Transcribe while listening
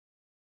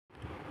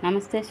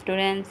Namaste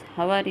students,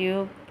 how are you?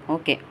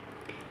 Okay.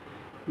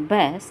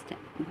 Best,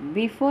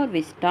 before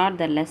we start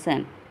the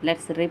lesson,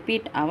 let's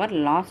repeat our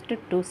last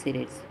two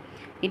series.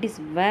 It is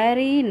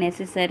very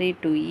necessary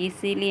to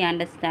easily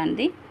understand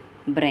the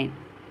brain.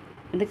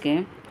 இதுக்கு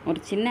ஒரு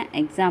சின்ன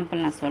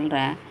example நான்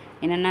சொல்கிறேன்.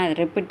 என்னென்னா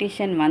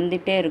repetition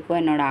வந்துகிட்டே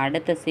இருக்கும். என்னோடய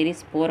அடுத்த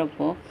சீரீஸ்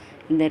போகிறப்போ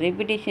இந்த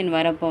ரெப்பிட்டிஷன்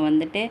வரப்போ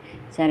வந்துட்டு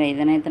சரி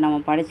இதை நேற்று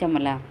நம்ம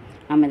படித்தோம்ல,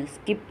 நம்ம இதை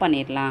ஸ்கிப்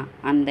பண்ணிடலாம்.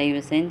 அந்த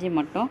தயவு செஞ்சு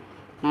மட்டும்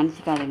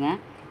நினச்சிக்காதுங்க.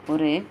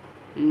 ஒரு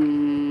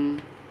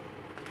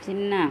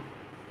சின்ன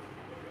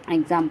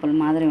எக்ஸாம்பிள்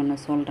மாதிரி ஒன்று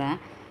சொல்கிறேன்.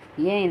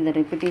 ஏன் இந்த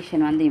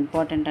ரெப்பிட்டிஷன் வந்து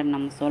இம்பார்ட்டண்ட்டுன்னு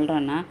நம்ம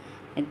சொல்கிறோன்னா,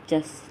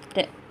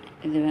 ஜஸ்ட்டு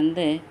இது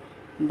வந்து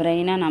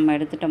பிரெயினாக நம்ம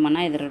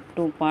எடுத்துட்டோம்னா இதில்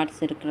 2 பார்ட்ஸ்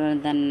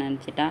இருக்கிறதுன்னு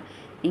நினச்சிட்டா,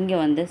 இங்கே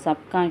வந்து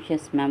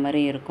சப்கான்ஷியஸ்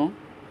மெமரி இருக்கும்,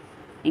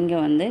 இங்கே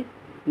வந்து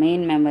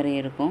மெயின் மெமரி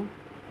இருக்கும்.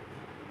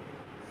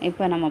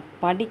 இப்போ நம்ம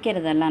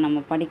படிக்கிறதெல்லாம், நம்ம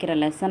படிக்கிற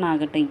லெசன்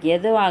ஆகட்டும்,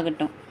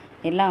 எதுவாகட்டும்,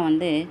 எல்லாம்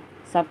வந்து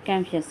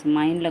சப்கான்ஷியஸ்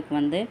மைண்டில்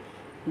வந்து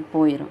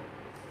போயிடும்.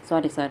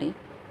 சாரி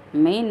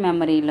மெயின்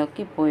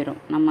மெமரியிலக்கு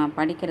போயிடும். நம்ம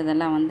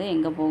படிக்கிறதெல்லாம் வந்து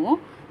எங்கே போகும்?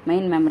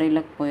 மெயின் மெமரியில்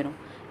போயிடும்.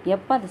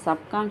 எப்போ அது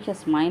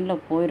சப்கான்ஷியஸ்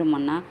மைண்டில்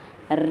போயிடுமோன்னா,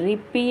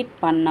 ரிப்பீட்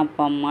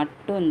பண்ணப்போ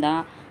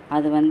மட்டும்தான்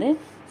அது வந்து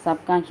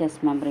சப்கான்ஷியஸ்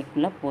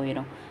மெமரிக்குள்ளே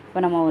போயிடும்.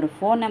 இப்போ நம்ம ஒரு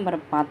ஃபோன் நம்பரை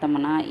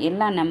பார்த்தோம்னா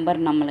எல்லா நம்பர்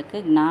நம்மளுக்கு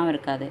ஞாபகம்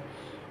இருக்காது.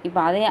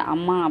 இப்போ அதே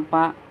அம்மா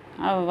அப்பா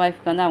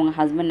ஒய்ஃப்க்கு வந்து அவங்க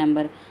ஹஸ்பண்ட்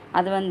நம்பர்,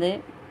 அது வந்து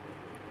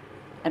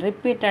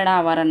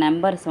ரிப்பீட்டடாக வர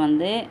நம்பர்ஸ்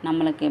வந்து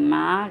நம்மளுக்கு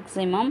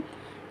மேக்ஸிமம்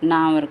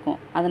ஞாபகம் இருக்கும்.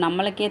 அது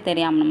நம்மளுக்கே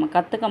தெரியாமல் நம்ம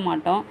கற்றுக்க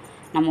மாட்டோம்,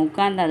 நம்ம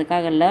உட்காந்து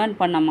அதுக்காக லேர்ன்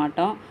பண்ண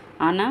மாட்டோம்.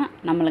 ஆனால்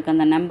நம்மளுக்கு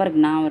அந்த நம்பருக்கு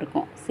ஞாபகம்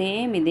இருக்கும்.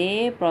 சேம் இதே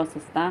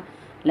ப்ராசஸ் தான்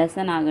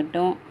லெசன்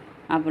ஆகட்டும்,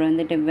 அப்புறம்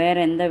வந்துட்டு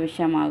வேறு எந்த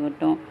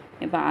விஷயமாகட்டும்.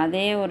 இப்போ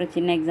அதே ஒரு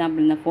சின்ன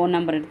எக்ஸாம்பிள் இந்த ஃபோன்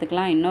நம்பர்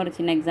எடுத்துக்கலாம். இன்னொரு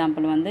சின்ன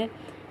எக்ஸாம்பிள் வந்து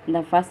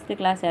இந்த first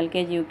class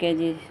LKG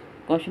UKG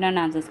question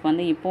and ஆன்சர்ஸ்க்கு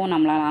வந்து இப்போவும்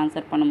நம்மளால்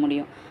ஆன்சர் பண்ண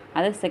முடியும்.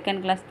 அதே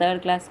செகண்ட் கிளாஸ்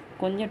தேர்ட் கிளாஸ்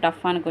கொஞ்சம்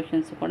டஃப்பான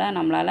கொஷின்ஸ் கூட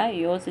நம்மளால்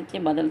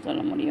யோசித்து பதில்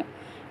சொல்ல முடியும்.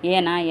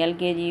 ஏன்னா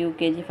எல்கேஜி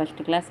யூகேஜி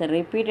ஃபஸ்ட்டு கிளாஸ்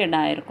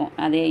ரிப்பீட்டடாக இருக்கும்.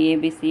 அதே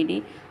ஏபிசிடி,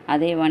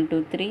 அதே 1 2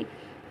 3.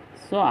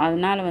 ஸோ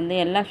அதனால் வந்து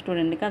எல்லா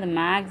ஸ்டூடெண்ட்டுக்கும் அது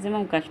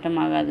மேக்ஸிமம்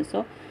கஷ்டமாகாது. ஸோ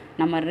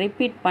நம்ம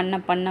ரிப்பீட்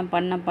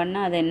பண்ண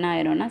அது என்ன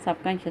ஆயிரும்னா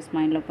சப்கான்ஷியஸ்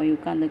மைண்டில் போய்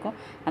உட்காந்துக்கும்.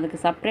 அதுக்கு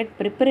செப்ரேட்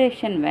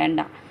ப்ரிப்பரேஷன்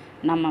வேண்டாம்.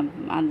 நம்ம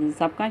அது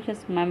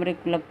சப்கான்ஷியஸ்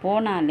மெமரிக்குள்ளே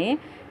போனாலே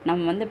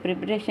நம்ம வந்து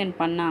ப்ரிப்பரேஷன்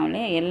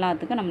பண்ணாலே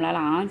எல்லாத்துக்கும்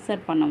நம்மளால்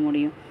ஆன்சர் பண்ண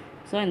முடியும்.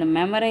 ஸோ இந்த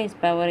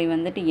மெமரைஸ் பவர்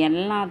வந்துட்டு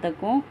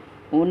எல்லாத்துக்கும்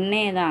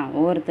ஒன்றே தான்.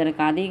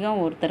 ஒருத்தருக்கு அதிகம்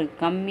ஒருத்தருக்கு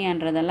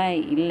கம்மின்றதெல்லாம்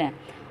இல்லை.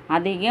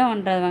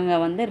 அதிகம்ன்றவங்க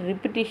வந்து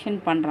ரிப்பிட்டிஷன்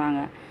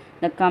பண்ணுறாங்க,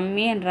 இந்த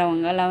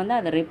கம்மின்றவங்கள வந்து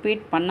அதை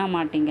ரிப்பீட் பண்ண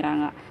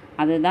மாட்டேங்கிறாங்க.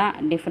 அதுதான்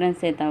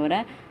டிஃப்ரென்ஸே தவிர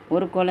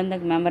ஒரு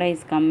குழந்தைக்கு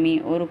மெமரைஸ் கம்மி,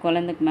 ஒரு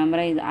குழந்தைக்கு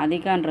மெமரைஸ்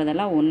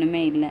அதிகன்றதெல்லாம்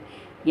ஒன்றுமே இல்லை.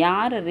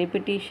 யார்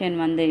ரிப்பிட்டிஷன்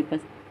வந்து இப்போ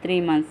 3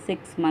 months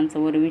 6 months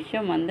ஒரு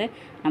விஷயம் வந்து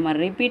நம்ம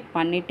ரிப்பீட்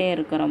பண்ணிகிட்டே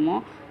இருக்கிறோமோ,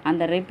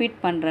 அந்த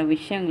ரிப்பீட் பண்ணுற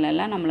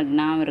விஷயங்களெல்லாம் நம்மளுக்கு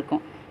ஞாபகம்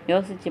இருக்கும்.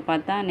 யோசித்து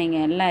பார்த்தா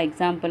நீங்கள் எல்லா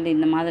எக்ஸாம்பிள்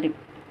இந்த மாதிரி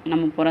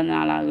நம்ம பிறந்த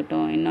நாள்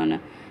ஆகட்டும், இன்னொன்று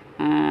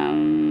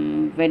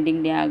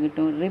வெட்டிங் டே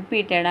ஆகட்டும்,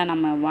 ரிப்பீட்டடாக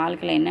நம்ம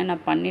வாழ்க்கையில் என்னென்ன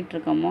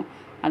பண்ணிகிட்ருக்கோமோ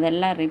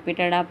அதெல்லாம்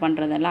ரிப்பீட்டடாக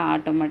பண்ணுறதெல்லாம்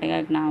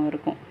ஆட்டோமேட்டிக்காக ஞாபகம்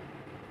இருக்கும்.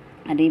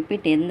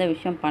 ரிப்பீட் எந்த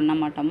விஷயம் பண்ண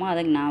மாட்டோமோ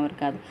அதுக்கு ஞாபகம்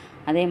இருக்காது.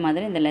 அதே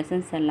மாதிரி இந்த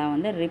லெசன்ஸ் எல்லாம்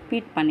வந்து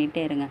ரிப்பீட்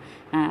பண்ணிகிட்டே இருங்க.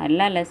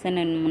 எல்லா லெசன்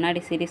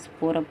முன்னாடி சீரீஸ்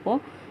போகிறப்போ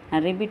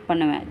நான் ரிப்பீட்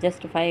பண்ணுவேன்.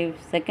 ஜஸ்ட் 5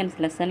 seconds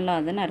லெசனில்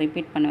அது நான்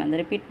ரிப்பீட் பண்ணுவேன். அந்த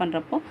ரிப்பீட்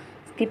பண்ணுறப்போ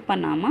ஸ்கிப்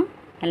பண்ணாமல்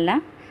எல்லா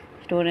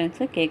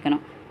ஸ்டூடெண்ட்ஸும்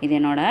கேட்கணும். இது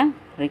என்னோடய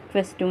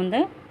ரிக்வெஸ்ட்டும் இந்த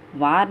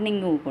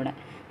வார்னிங்கும் கூட.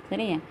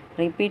 சரியா?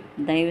 ரிப்பீட்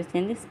தயவு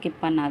செஞ்சு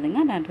ஸ்கிப் பண்ணாதுங்க.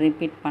 நான்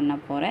ரிப்பீட் பண்ண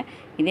போகிறேன்.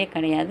 இதே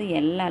கிடையாது,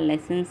 எல்லா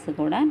லெசன்ஸு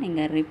கூட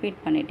நீங்கள் ரிப்பீட்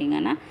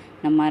பண்ணிட்டீங்கன்னா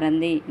இந்த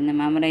மறந்து இந்த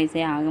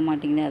மெமரைஸே ஆக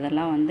மாட்டேங்குது,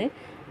 அதெல்லாம் வந்து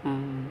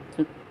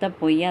சுத்த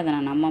பொய். அதை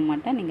நான் நம்ப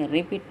மாட்டேன். நீங்கள்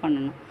ரிப்பீட்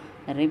பண்ணணும்.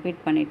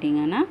 ரிப்பீட்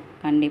பண்ணிட்டீங்கன்னா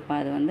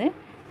கண்டிப்பாக அது வந்து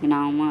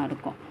ஞாபகமாக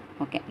இருக்கும்.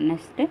 Okay,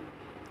 next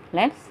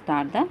let's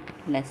start the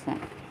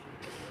lesson.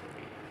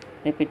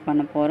 Repeat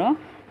பண்ண போகிறோம்.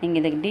 நீங்கள்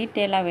இதுக்கு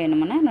டீட்டெயிலாக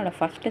வேணுமுன்னா என்னோடய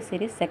ஃபஸ்ட்டு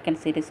சீரீஸ்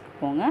செகண்ட் சீரீஸ்க்கு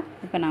போங்க.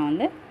 இப்போ நான்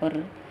வந்து ஒரு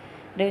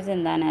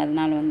ரிவிஷன் தானே,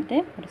 அதனால் வந்துட்டு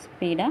ஒரு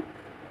ஸ்பீடாக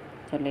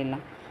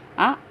சொல்லிடலாம்.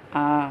 அ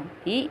ஆ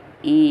இ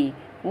ஈ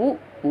உ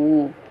ஊ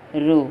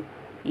ரு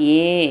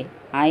ஏ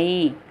ஐ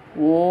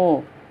ஓ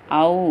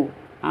ஔ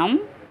அம்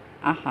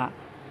அஹா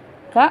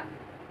க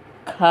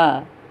க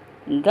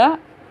க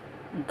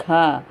घ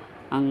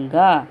अंग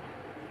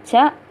च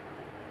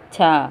छ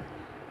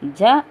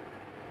ज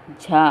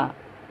झ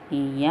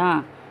य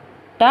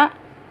ट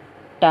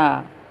ट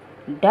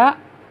ड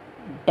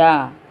ड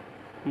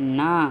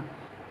न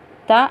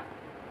त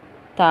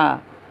थ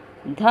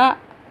ध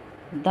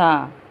ध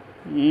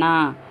न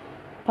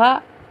प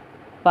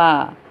प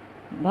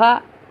भ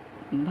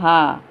भ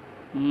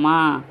म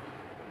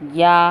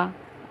य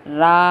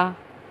र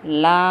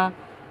ल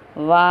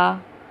व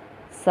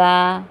स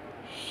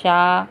श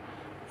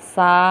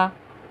சா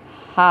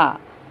ஹ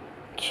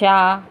க்ஷா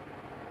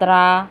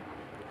த்ரா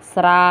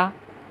ஸ்ரா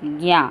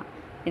க்யா.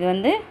 இது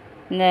வந்து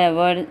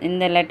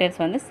இந்த லெட்டர்ஸ்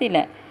வந்து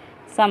சில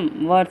சம்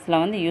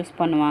வேர்ட்ஸில் வந்து யூஸ்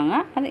பண்ணுவாங்க.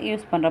 அது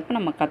யூஸ் பண்ணுறப்ப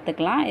நம்ம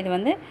கற்றுக்கலாம். இது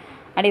வந்து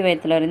அடி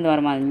வயிற்றுலேருந்து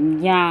வர மாதிரி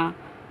ஞா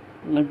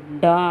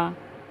டா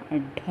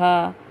ட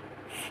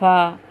ஃப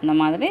இந்த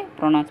மாதிரி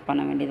ப்ரொனவுன்ஸ்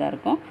பண்ண வேண்டியதாக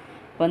இருக்கும்.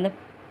 இப்போ வந்து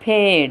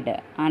பேட்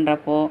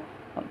ஆன்றப்போ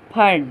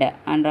பட்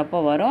ஆன்றப்போ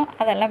வரும்.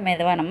 அதெல்லாம்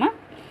மெதுவாக நம்ம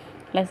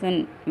லெசன்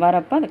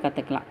வரப்போ அதை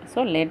கற்றுக்கலாம். ஸோ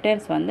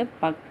லெட்டர்ஸ் வந்து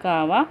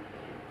பக்காவாக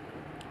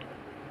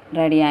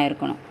ரெடியாக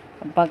இருக்கணும்,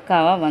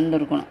 பக்காவாக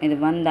வந்திருக்கணும். இது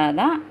வந்தால்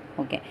தான்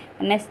ஓகே.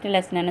 நெக்ஸ்ட்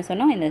லெசன் என்ன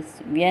சொன்னோம், இந்த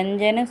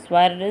வியஞ்சனு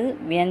ஸ்வரு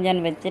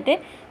வியஞ்சன் வச்சுட்டு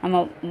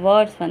நம்ம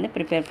வேர்ட்ஸ் வந்து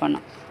ப்ரிப்பேர்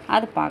பண்ணோம்.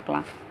 அது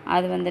பார்க்கலாம்.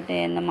 அது வந்துட்டு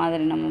எந்த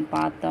மாதிரி நம்ம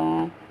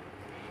பார்த்தோம்,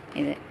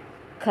 இது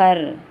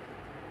கர்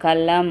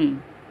கலம்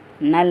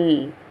நல்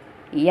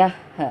யஹ்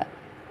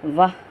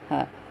வஹ்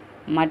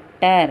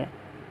மட்டர்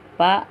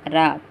பர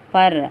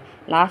பர்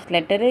லாஸ்ட்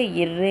லெட்டரு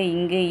இரு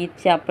இங்கு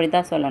இச்சு அப்படி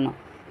தான் சொல்லணும்.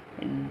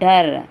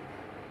 டர்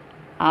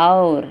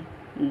और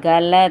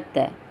गलत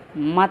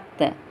मत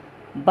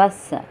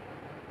बस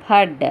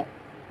फड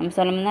நம்ம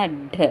சொல்லணும்னா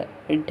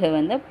ட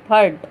வந்து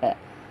ஃபட்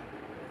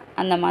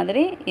அந்த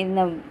மாதிரி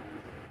இந்த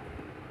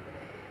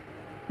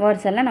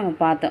வேர்ட்ஸ் எல்லாம் நம்ம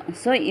பார்த்தோம்.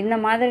 ஸோ இந்த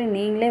மாதிரி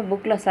நீங்களே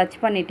புக்கில் சர்ச்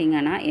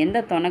பண்ணிட்டீங்கன்னா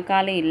எந்த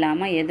தொணக்காலும்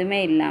இல்லாமல்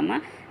எதுவுமே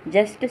இல்லாமல்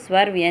ஜஸ்ட்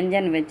ஸ்வர்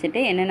வியஞ்சன்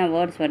வச்சுட்டு என்னென்ன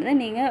வேர்ட்ஸ் வருது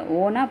நீங்கள்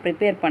ஓனாக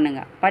ப்ரிப்பேர்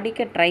பண்ணுங்கள்,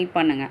 படிக்க ட்ரை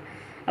பண்ணுங்கள்.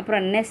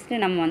 அப்புறம்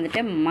நெக்ஸ்ட்டு நம்ம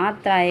வந்துட்டு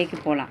மாத்ராயைக்கு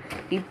போகலாம்.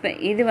 இப்போ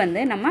இது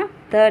வந்து நம்ம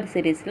 3rd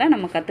சீரீஸில்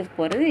நம்ம கற்றுக்க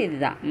போகிறது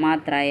இதுதான்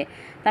மாத்ராயே.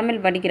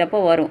 தமிழ் படிக்கிறப்போ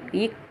வரும்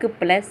இக்கு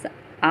ப்ளஸ்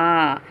ஆ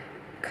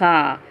கா,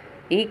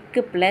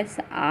 இக்கு ப்ளஸ்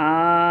ஆ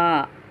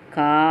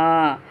கா,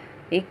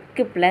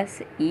 இக்கு ப்ளஸ்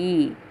ஈ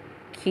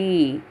கி,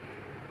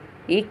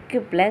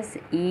 இக்கு ப்ளஸ்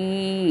ஈ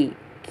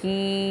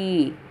கி,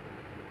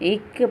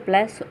 இக்கு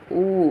ப்ளஸ்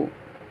ஊ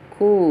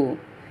கு,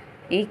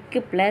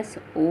 இக்கு ப்ளஸ்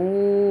ஊ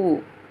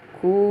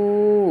கு,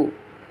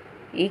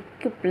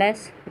 इक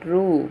प्लस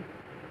रू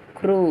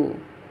क्रू,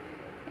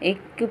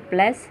 इक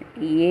प्लस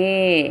ये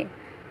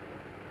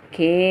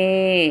के,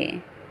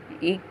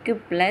 इक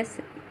प्लस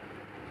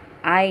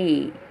आई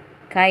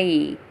कई,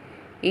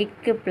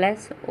 इक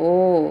प्लस ओ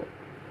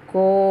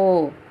को,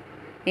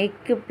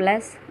 इक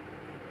प्लस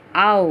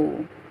औ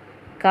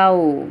कौ,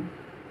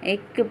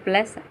 इक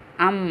प्लस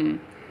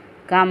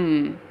कम,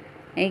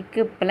 इक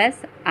प्लस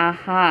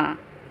आहा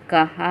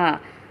कहा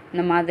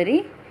இந்த மாதிரி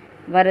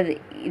வருது.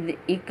 இது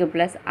இக்கு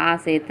ப்ளஸ் ஆ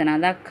சேர்த்துனா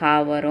தான் கா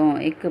வரும்,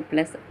 இக்கு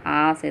ப்ளஸ் ஆ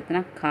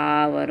சேர்த்துனா கா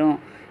வரும்.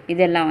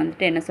 இதெல்லாம்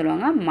வந்துட்டு என்ன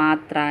சொல்லுவாங்க,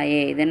 மாத்ராயே.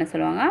 இது என்ன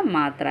சொல்லுவாங்க,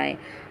 மாத்ராயே.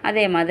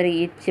 அதே மாதிரி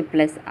இச்சு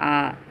ப்ளஸ் ஆ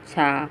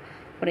சா,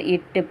 அப்புறம்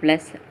இட்டு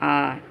ப்ளஸ் ஆ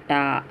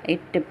டா,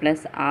 இட்டு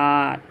ப்ளஸ் ஆ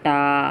டா,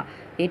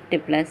 இட்டு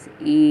ப்ளஸ்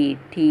ஈ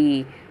டி.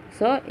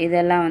 ஸோ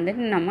இதெல்லாம்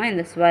வந்துட்டு நம்ம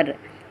இந்த ஸ்வர்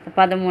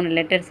 13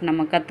 லெட்டர்ஸ்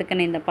நம்ம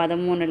கற்றுக்கணும். இந்த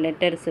 13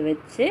 லெட்டர்ஸ்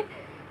வச்சு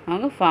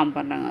அவங்க ஃபார்ம்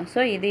பண்ணுறாங்க. ஸோ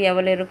இது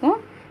எவ்வளோ இருக்கும்,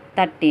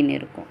 13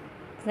 இருக்கும்.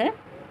 ஸோ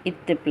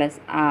இத்து ப்ளஸ்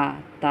ஆ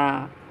தா,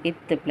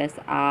 இத்து ப்ளஸ்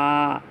ஆ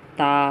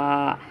தா,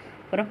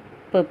 அப்புறம்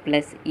பு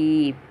ப்ளஸ் இ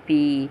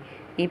பி,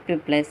 இப்பு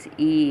ப்ளஸ்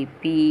இ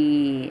பி.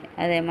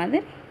 அதே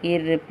மாதிரி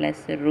இரு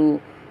ப்ளஸ் ரூ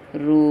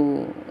ரூ,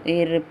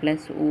 இரு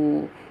ப்ளஸ் ஊ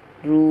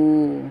ரூ.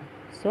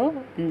 ஸோ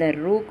இந்த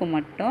ரூக்கு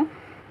மட்டும்,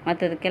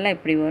 மற்றதுக்கெல்லாம்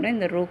இப்படி வரும்,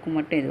 இந்த ரூக்கு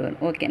மட்டும் இது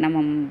வரும். ஓகே,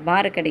 நம்ம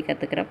பாரக்கடி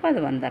கற்றுக்கிறப்ப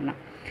அது வந்துடலாம்.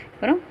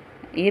 அப்புறம்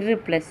இரு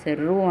ப்ளஸ்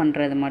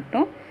ரூன்றது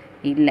மட்டும்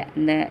இல்லை,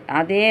 இந்த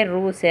அதே ரூ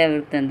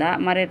சேர்த்துந்தா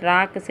மாதிரி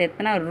ராக்கு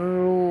சேர்த்துனா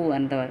ரூ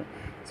அந்த வரும்.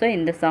 ஸோ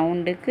இந்த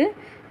சவுண்டுக்கு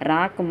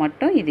ராக்கு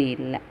மட்டும் இது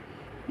இல்லை.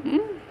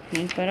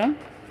 அப்புறம்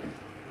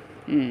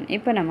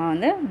இப்போ நம்ம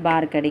வந்து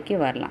பார்க்கடிக்கு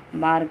வரலாம்.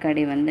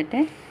 பார்க்கடி வந்துட்டு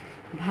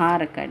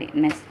பாரக்கடி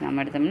நெக்ஸ்ட்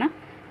நம்ம எடுத்தோம்னா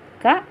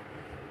க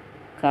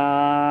கா,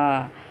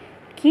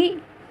 கி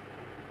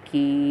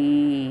கீ,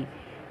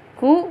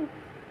 கு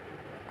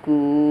கூ,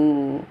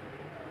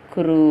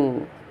 குரு,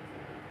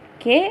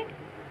 கே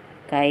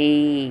கை,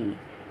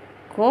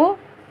 கோ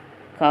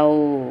கௌ,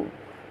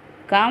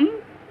 கம்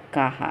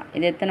கஹா.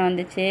 இது எத்தனை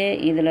வந்துச்சு,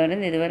 இதில்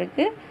இருந்து இது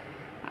வரைக்கும்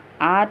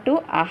ஆ டு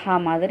அஹா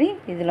மாதிரி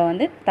இதில்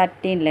வந்து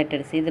 13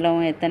 லெட்டர்ஸ். இதில்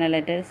எத்தனை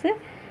லெட்டர்ஸு,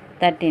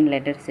 13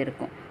 லெட்டர்ஸ்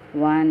இருக்கும்.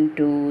 1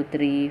 2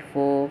 3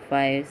 4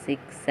 5 6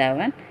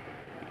 7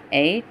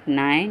 8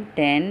 9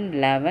 10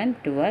 11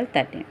 12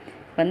 13.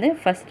 வந்து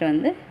ஃபஸ்ட்டு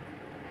வந்து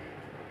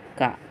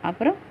கா,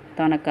 அப்புறம்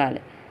தொணக்கால்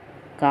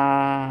கா,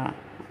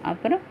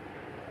 அப்புறம்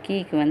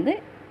கீக்கு வந்து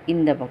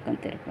இந்த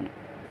பக்கம் திருப்பணும்,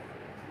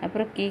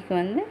 அப்புறம் கீக்கு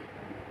வந்து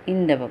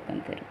இந்த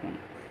பக்கம்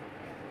திருப்பணும்,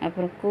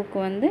 அப்புறம் கூக்கு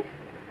வந்து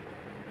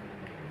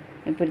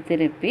இப்படி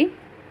திருப்பி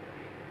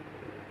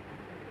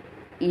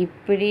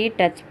இப்படி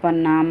டச்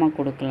பண்ணாமல்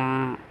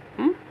கொடுக்கலாம்.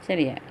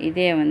 சரியா,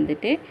 இதே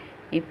வந்துட்டு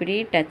இப்படி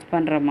டச்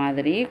பண்ணுற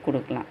மாதிரி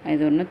கொடுக்கலாம்,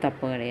 இது ஒன்றும்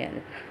தப்பு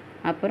கிடையாது.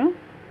 அப்புறம்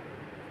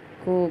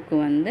கூக்கு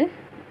வந்து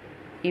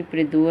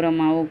இப்படி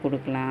தூரமாகவும்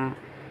கொடுக்கலாம்,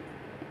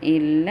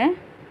 இல்லை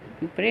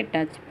இப்படி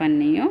டச்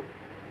பண்ணியும்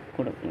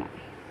கொடுக்கலாம்.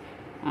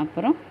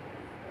 அப்புறம்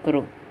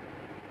குரு,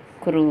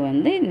 குரு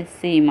வந்து இந்த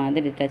சி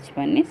மாதிரி டச்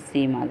பண்ணி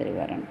சி மாதிரி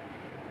வரணும்.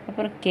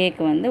 அப்புறம்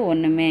கேக்கு வந்து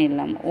ஒன்றுமே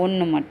இல்லாமல்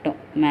ஒன்று மட்டும்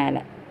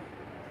மேலே.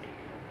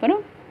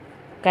 அப்புறம்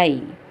கை,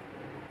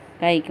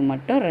 கைக்கு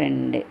மட்டும்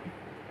 2.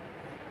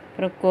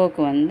 அப்புறம்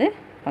கோக்கு வந்து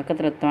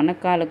பக்கத்தில்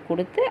தொணக்கால்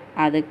கொடுத்து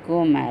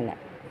அதுக்கும் மேலே.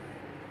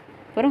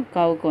 அப்புறம்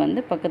கவுக்கு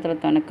வந்து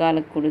பக்கத்தில் தொணக்கால்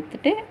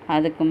கொடுத்துட்டு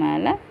அதுக்கு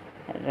மேலே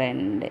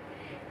 2.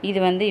 இது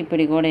வந்து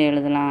இப்படி கூட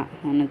எழுதலாம்,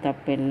 ஒன்றும்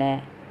தப்பு இல்லை.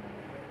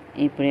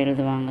 இப்படி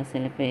எழுதுவாங்க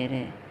சில பேர்.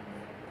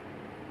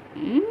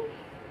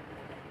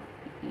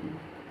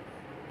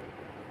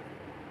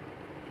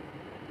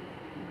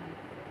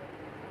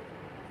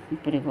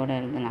 இப்படி கூட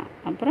எழுதலாம்.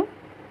 அப்புறம்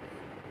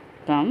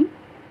கம்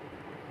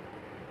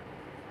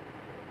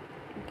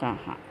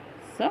கஹா.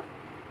 ஸோ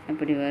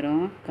எப்படி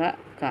வரும்? க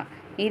க.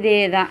 இதே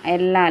தான்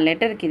எல்லா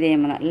லெட்டருக்கு இதே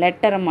மாதிரி தான்.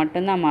 லெட்டரை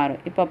மட்டும்தான்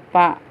மாறும். இப்போ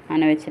பா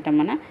அனை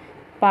வச்சிட்டோம்னா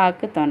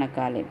பாக்கு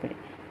தொணக்கால் இப்படி.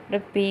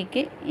 அப்புறம்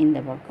பீக்கு இந்த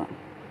பக்கம்,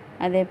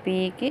 அதே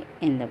பீக்கு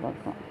இந்த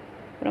பக்கம்.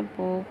 அப்புறம்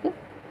பூக்கு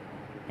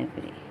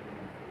இப்படி,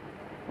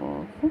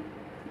 பூக்கு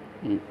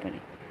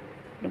இப்படி,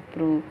 அப்புறம்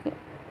ப்ரூக்கு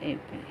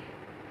இப்படி.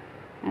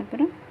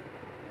 அப்புறம்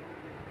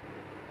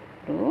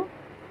ப்ரூ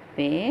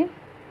பே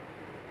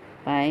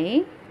பை,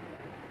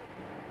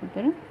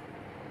 அப்புறம்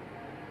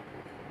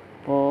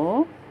போ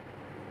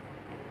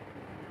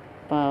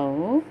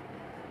பவு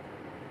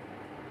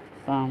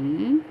பம்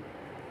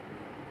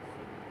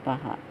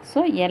பஹா. ஸோ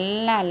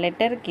எல்லா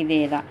லெட்டருக்கு இதே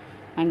தான்.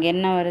 அங்கே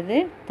என்ன வருது?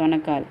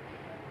 தொணக்கால்.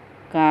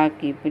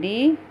 காக்கு இப்படி,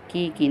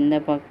 கீக்கு இந்த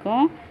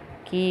பக்கம்,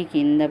 கீக்கு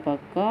இந்த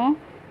பக்கம்,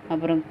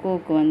 அப்புறம்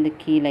கூக்கு வந்து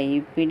கீழே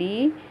இப்படி,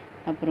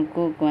 அப்புறம்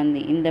கூக்கு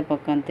வந்து இந்த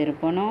பக்கம்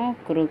திருப்பணும்,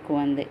 குறுக்கு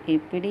வந்து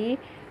இப்படி,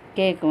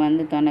 கேக்கு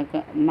வந்து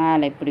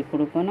மேலே இப்படி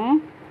கொடுக்கணும்,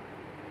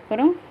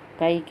 அப்புறம்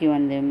கைக்கு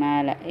வந்து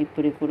மேலே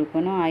இப்படி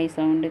கொடுக்கணும் ஐ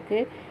சவுண்டுக்கு.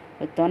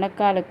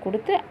 தொணக்கால்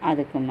கொடுத்து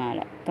அதுக்கு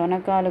மேலே,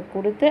 தொணக்கால்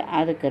கொடுத்து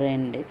அதுக்கு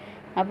 2,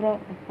 அப்புறம்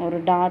ஒரு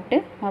டாட்டு,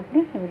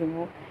 அப்புறம்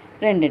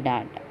 2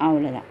 டாட்,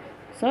 அவ்வளோதான்.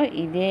 ஸோ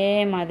இதே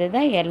மாதிரி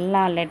தான்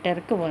எல்லா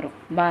லெட்டருக்கு வரும்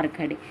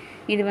பார்கடி.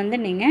 இது வந்து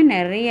நீங்கள்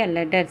நிறைய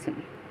லெட்டர்ஸ்,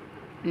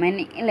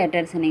 மெனி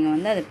லெட்டர்ஸ் நீங்கள்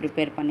வந்து அதை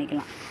ப்ரிப்பேர்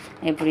பண்ணிக்கலாம்.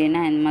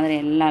 எப்படின்னா இந்த மாதிரி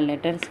எல்லா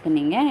லெட்டர்ஸ்க்கு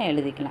நீங்கள்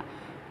எழுதிக்கலாம்.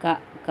 க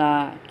கா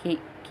கி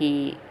கி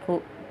கு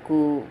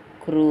கு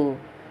க்ரு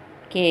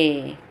கே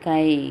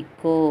கை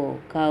கோ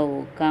கவ்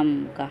கம்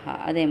கஹா.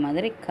 அதே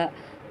மாதிரி க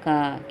கா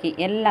கி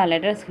எல்லா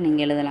லெட்டர்ஸ்க்கு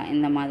நீங்கள் எழுதலாம்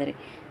இந்த மாதிரி.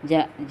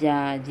 ஜ ஜா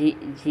G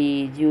G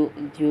zoo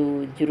zoo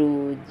ஜ்ரு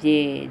J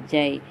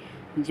ஜை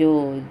Joe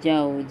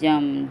ஜவ்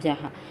ஜம்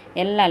ஜஹா.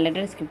 எல்லா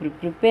லெட்டர்ஸ்க்கு இப்படி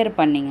ப்ரிப்பேர்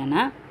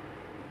பண்ணிங்கன்னா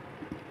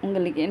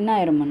உங்களுக்கு என்ன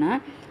ஆயிருமுன்னா,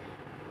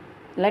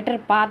 லெட்டர்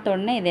பார்த்த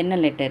உடனே இது என்ன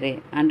லெட்டரு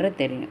அன்றது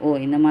தெரியும். ஓ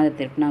இந்த மாதிரி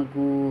திருப்பினா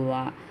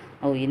கூவா,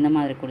 ஓ இந்த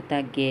மாதிரி கொடுத்தா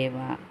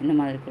கேவா, இந்த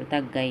மாதிரி கொடுத்தா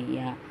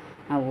கையா,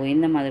 ஓ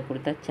இந்த மாதிரி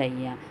கொடுத்தா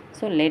சையா.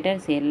 ஸோ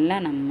லெட்டர்ஸ்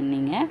எல்லாம்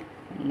நீங்கள்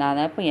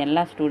அதாவது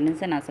எல்லா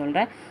ஸ்டூடெண்ட்ஸும் நான்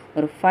சொல்கிறேன்,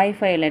 ஒரு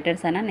 5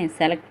 லெட்டர்ஸ் ஆனால் நீங்கள்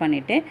செலக்ட்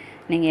பண்ணிவிட்டு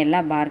நீங்கள் எல்லா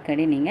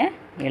பார்கடி நீங்கள்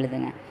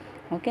எழுதுங்க.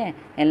 ஓகே,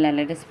 எல்லா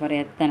லெட்டர்ஸ் பாரு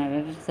எத்தனை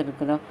லெட்டர்ஸ்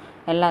இருக்குதோ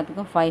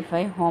எல்லாத்துக்கும்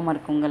 5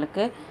 ஹோம்ஒர்க்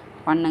உங்களுக்கு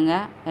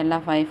பண்ணுங்கள். எல்லா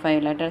 5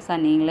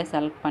 லெட்டர்ஸாக நீங்களே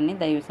செலக்ட் பண்ணி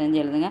தயவு செஞ்சு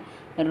எழுதுங்க.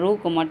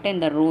 ரூக்கு மட்டும்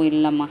இந்த ரூ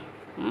இல்லைம்மா.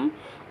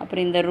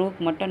 அப்புறம் இந்த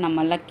ரூக்கு மட்டும்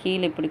நம்மெல்லாம்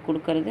கீழே இப்படி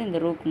கொடுக்கறது, இந்த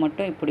ரூக்கு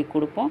மட்டும் இப்படி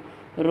கொடுப்போம்.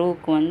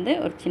 ரூக்கு வந்து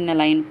ஒரு சின்ன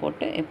லைன்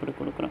போட்டு இப்படி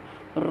கொடுக்குறோம்.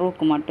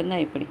 ரூக்கு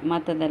மட்டும்தான் இப்படி,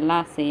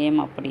 மற்றதெல்லாம் சேம்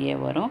அப்படியே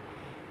வரும்.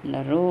 இந்த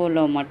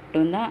ரூவில்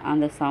மட்டும்தான்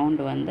அந்த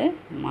சவுண்டு வந்து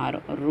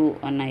மாறும். ரூ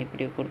அண்ணா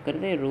இப்படி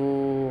கொடுக்குறது, ரூ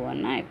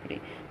அண்ணா இப்படி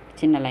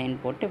சின்ன லைன்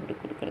போட்டு இப்படி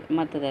கொடுக்குறது,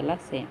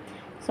 மற்றதெல்லாம் சேம்.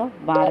 ஸோ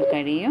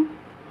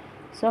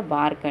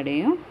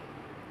பார்கடியும்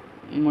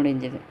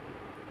முடிஞ்சது.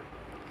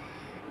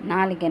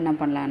 நாளைக்கு என்ன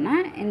பண்ணலான்னா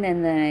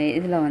இந்த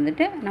இதில்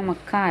வந்துட்டு நம்ம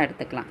கா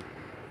எடுத்துக்கலாம்.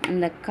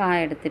 அந்த கா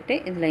எடுத்துகிட்டு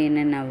இதில்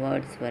என்னென்ன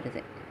வேர்ட்ஸ்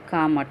வருது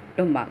கா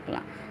மட்டும்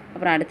பார்க்கலாம்.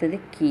 அப்புறம் அடுத்தது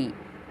கீ.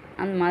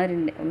 அந்த மாதிரி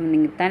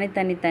நீங்கள்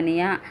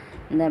தனியாக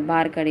இந்த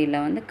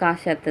பார்கடியில் வந்து கா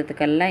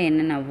சத்தத்துக்கெல்லாம்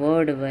என்னென்ன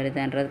வேர்டு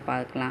வருதுன்றது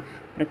பார்க்கலாம்.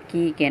 அப்புறம்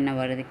கீக்கு என்ன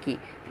வருது கீ.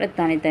 அப்புறம்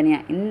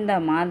தனித்தனியாக இந்த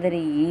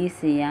மாதிரி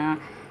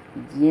ஈஸியாக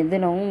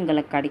எதுலவும்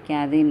உங்களுக்கு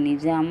கிடைக்காது.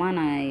 நிஜமாக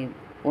நான்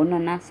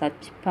ஒன்றுன்னா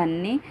சர்ச்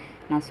பண்ணி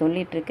நான்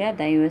சொல்லிகிட்ருக்கேன்.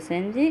 தயவு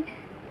செஞ்சு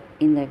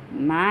இந்த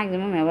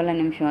மேக்ஸிமம் எவ்வளோ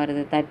நிமிஷம்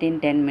வருது,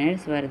 10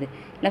 மினிட்ஸ் வருது,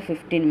 இல்லை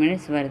 15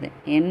 மினிட்ஸ் வருது.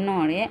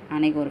 என்னோடைய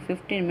அன்றைக்கி ஒரு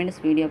 15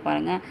 மினிட்ஸ் வீடியோ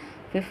பாருங்கள்,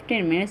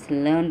 15 மினிட்ஸ்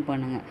லேர்ன்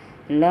பண்ணுங்கள்.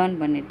 லேர்ன்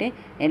பண்ணிவிட்டு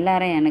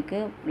எல்லோரும் எனக்கு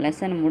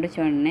லெசன் முடித்த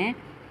உடனே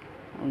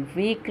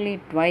வீக்லி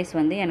ட்வைஸ்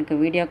வந்து எனக்கு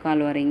வீடியோ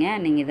கால் வரீங்க.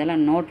 நீங்கள்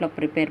இதெல்லாம் நோட்டில்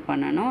ப்ரிப்பேர்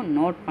பண்ணணும்,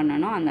 நோட்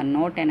பண்ணணும். அந்த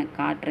நோட் எனக்கு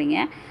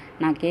காட்டுறீங்க,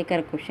 நான்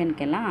கேட்குற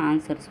கொஷனுக்கெல்லாம்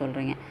ஆன்சர்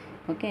சொல்கிறீங்க.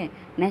 ஓகே,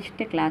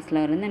 நெக்ஸ்ட்டு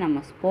கிளாஸில் இருந்து நம்ம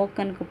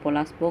ஸ்போக்கனுக்கு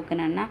போகலாம்.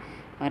 ஸ்போக்கன்னா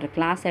ஒரு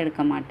கிளாஸ்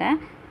எடுக்க மாட்டேன்,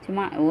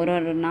 சும்மா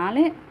ஒரு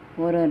நாள்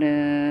ஒரு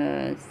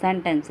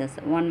சென்டென்சஸ்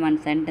 1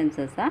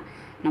 சென்டென்சஸாக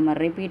நம்ம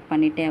ரிப்பீட்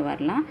பண்ணிகிட்டே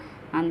வரலாம்.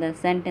 அந்த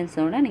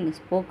சென்டென்ஸோடு நீங்கள்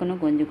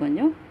ஸ்போக்கனும்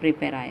கொஞ்சம்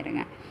ப்ரிப்பேர்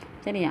ஆகிருங்க.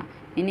 சரியா?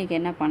 இன்றைக்கி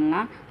என்ன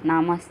பண்ணலாம்,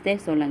 நமஸ்தே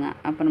சொல்லுங்கள்.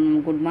 அப்புறம்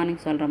நம்ம குட்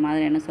மார்னிங் சொல்கிற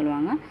மாதிரி என்ன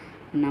சொல்லுவாங்க,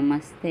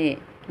 நமஸ்தே.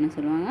 என்ன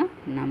சொல்லுவாங்க,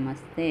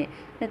 நமஸ்தே.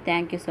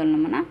 தேங்க்யூ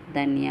சொல்லணும்னா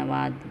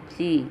தன்யவாத்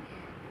ஜி.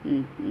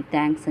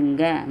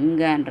 தேங்க்ஸுங்க,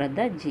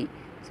 இங்கன்றது ஜி.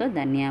 So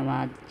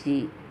தன்யவாத் G.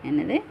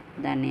 என்னது,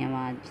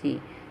 தன்யவாத் ஜி.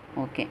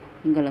 ஓகே,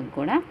 உங்களுக்கு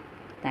கூட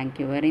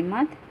thank you very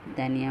much,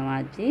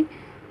 தன்யவாத் G.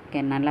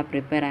 Okay, நல்லா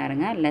ப்ரிப்பேர்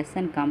ஆகிருங்க.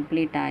 லெசன்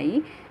கம்ப்ளீட் ஆகி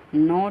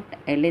நோட்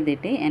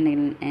எழுதிட்டு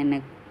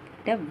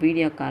என்கிட்ட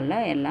வீடியோ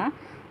காலில் எல்லாம்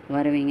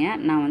வருவீங்க.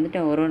 நான் வந்துட்டு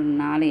ஒரு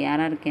நாள்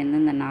யாராருக்கு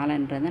எந்தெந்த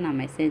நாளுன்றதை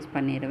நான் மெசேஜ்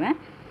பண்ணிடுவேன்.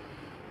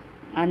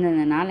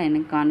 அந்தந்த நாள்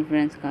எனக்கு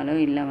கான்ஃபரன்ஸ் காலோ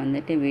இல்லை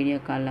வந்துட்டு வீடியோ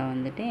காலில்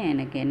வந்துட்டு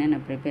எனக்கு என்னென்ன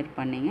ப்ரிப்பேர்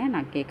பண்ணிங்க,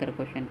 நான் கேட்குற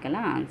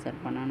கொஷனுக்கெல்லாம்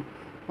ஆன்சர் பண்ணணும்.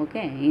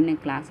 ஓகே, இன்னும்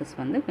கிளாஸஸ்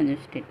வந்து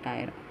கொஞ்சம் ஸ்ட்ரிக்ட்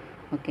ஆயிரும்.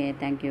 Okay,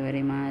 thank you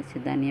very much.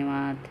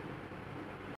 தன்யவாத்.